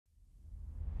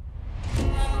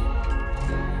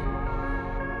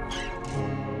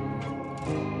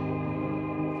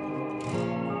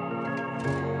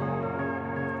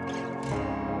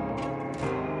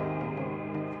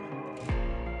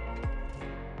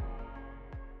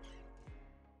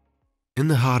In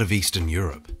the heart of Eastern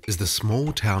Europe is the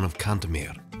small town of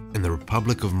Cantemir in the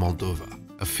Republic of Moldova,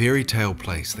 a fairy tale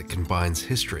place that combines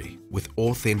history with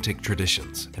authentic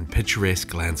traditions and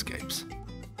picturesque landscapes.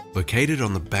 Located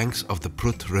on the banks of the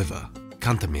Prut River,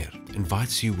 Cantemir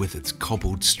invites you with its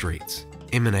cobbled streets,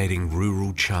 emanating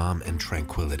rural charm and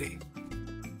tranquility.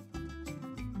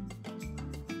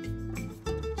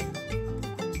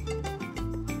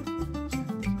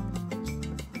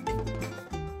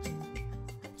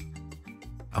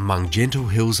 Among gentle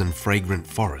hills and fragrant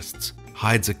forests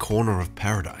hides a corner of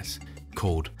paradise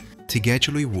called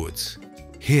Tigajului Woods.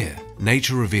 Here,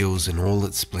 nature reveals in all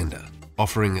its splendor,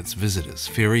 offering its visitors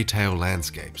fairy tale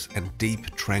landscapes and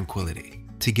deep tranquility.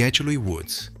 Tigajului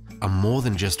Woods are more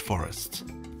than just forests.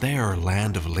 They are a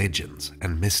land of legends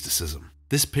and mysticism.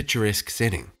 This picturesque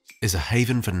setting is a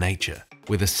haven for nature,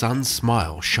 where the sun's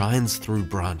smile shines through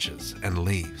branches and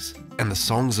leaves, and the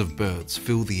songs of birds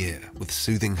fill the air with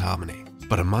soothing harmony.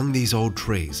 But among these old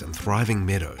trees and thriving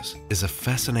meadows is a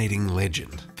fascinating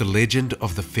legend, the legend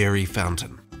of the fairy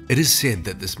fountain. It is said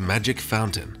that this magic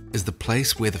fountain is the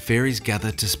place where the fairies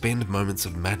gather to spend moments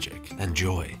of magic and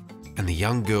joy, and the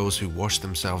young girls who wash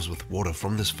themselves with water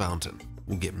from this fountain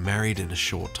will get married in a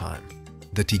short time.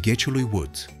 The Tigajului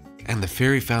Woods and the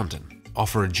fairy fountain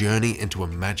offer a journey into a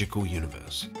magical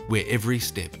universe, where every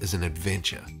step is an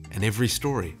adventure and every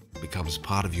story becomes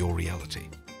part of your reality.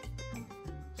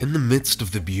 In the midst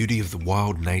of the beauty of the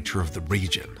wild nature of the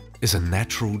region is a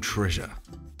natural treasure,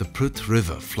 the Prut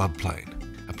River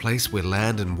floodplain, a place where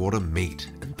land and water meet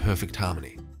in perfect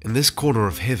harmony. In this corner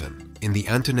of heaven, in the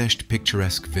Antonești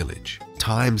picturesque village,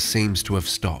 time seems to have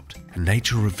stopped and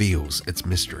nature reveals its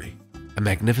mystery. A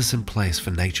magnificent place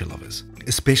for nature lovers,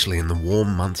 especially in the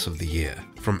warm months of the year,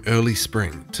 from early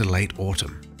spring to late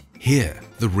autumn. Here,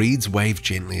 the reeds wave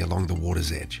gently along the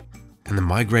water's edge, and the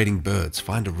migrating birds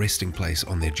find a resting place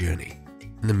on their journey.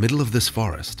 In the middle of this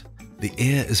forest, the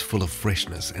air is full of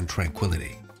freshness and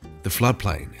tranquility. The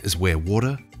floodplain is where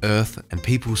water, earth, and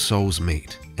people's souls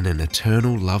meet in an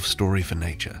eternal love story for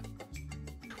nature.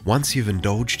 Once you've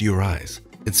indulged your eyes,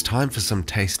 it's time for some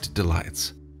taste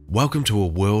delights. Welcome to a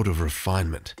world of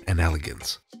refinement and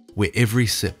elegance, where every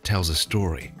sip tells a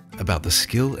story about the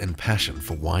skill and passion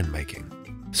for winemaking.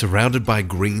 Surrounded by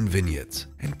green vineyards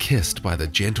and kissed by the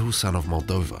gentle sun of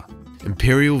Moldova,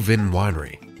 Imperial Vin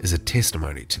Winery is a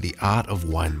testimony to the art of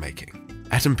winemaking.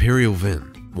 At Imperial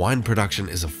Vin, wine production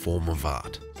is a form of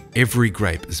art. Every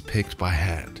grape is picked by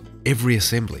hand, every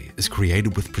assembly is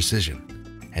created with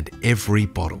precision, and every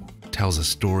bottle tells a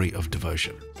story of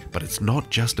devotion. But it's not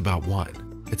just about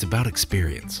wine, it's about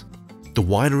experience. The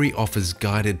winery offers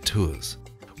guided tours,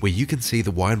 where you can see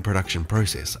the wine production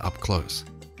process up close.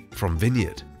 From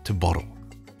vineyard to bottle,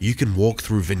 you can walk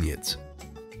through vineyards,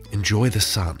 enjoy the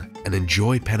sun, and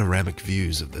enjoy panoramic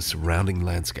views of the surrounding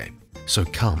landscape. So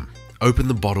come, open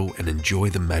the bottle and enjoy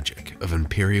the magic of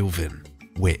Imperial Vin,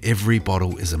 where every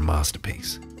bottle is a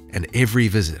masterpiece, and every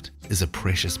visit is a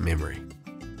precious memory.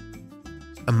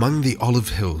 Among the olive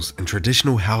hills and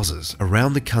traditional houses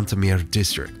around the Cantemir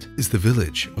district is the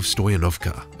village of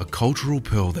Stoyanovka, a cultural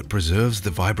pearl that preserves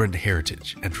the vibrant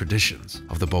heritage and traditions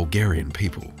of the Bulgarian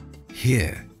people.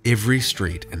 Here, every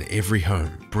street and every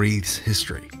home breathes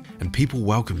history, and people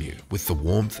welcome you with the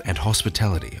warmth and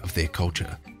hospitality of their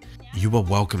culture. You are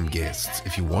welcome guests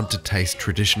if you want to taste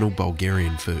traditional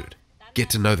Bulgarian food, get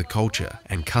to know the culture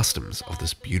and customs of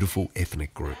this beautiful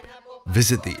ethnic group.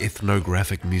 Visit the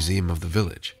ethnographic museum of the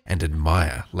village and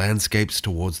admire landscapes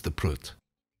towards the Prut.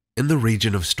 In the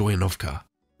region of Stoyanovka,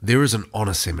 there is an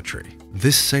honor cemetery.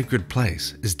 This sacred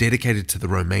place is dedicated to the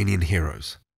Romanian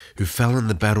heroes who fell in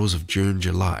the battles of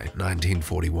June-July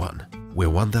 1941, where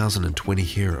 1,020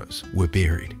 heroes were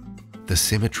buried. The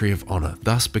Cemetery of Honor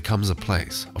thus becomes a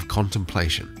place of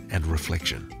contemplation and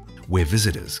reflection, where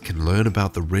visitors can learn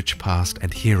about the rich past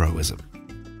and heroism.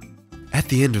 At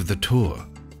the end of the tour,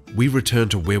 we return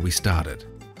to where we started.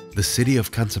 The city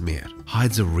of Cantemir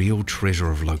hides a real treasure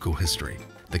of local history,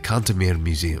 the Cantemir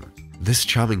Museum. This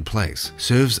charming place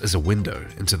serves as a window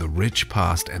into the rich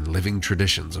past and living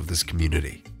traditions of this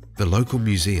community. The local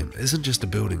museum isn't just a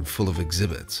building full of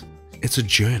exhibits, it's a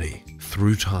journey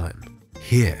through time.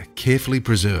 Here, carefully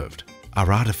preserved,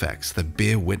 are artifacts that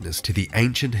bear witness to the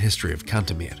ancient history of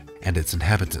Cantemir and its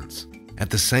inhabitants. At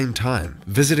the same time,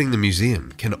 visiting the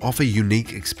museum can offer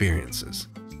unique experiences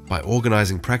by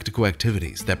organizing practical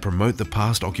activities that promote the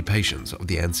past occupations of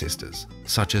the ancestors,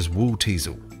 such as wool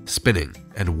teasel, spinning,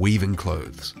 and weaving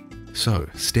clothes. So,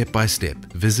 step by step,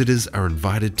 visitors are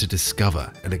invited to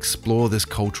discover and explore this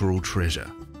cultural treasure,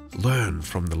 learn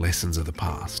from the lessons of the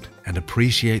past, and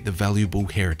appreciate the valuable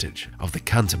heritage of the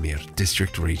Cantemir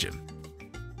district region.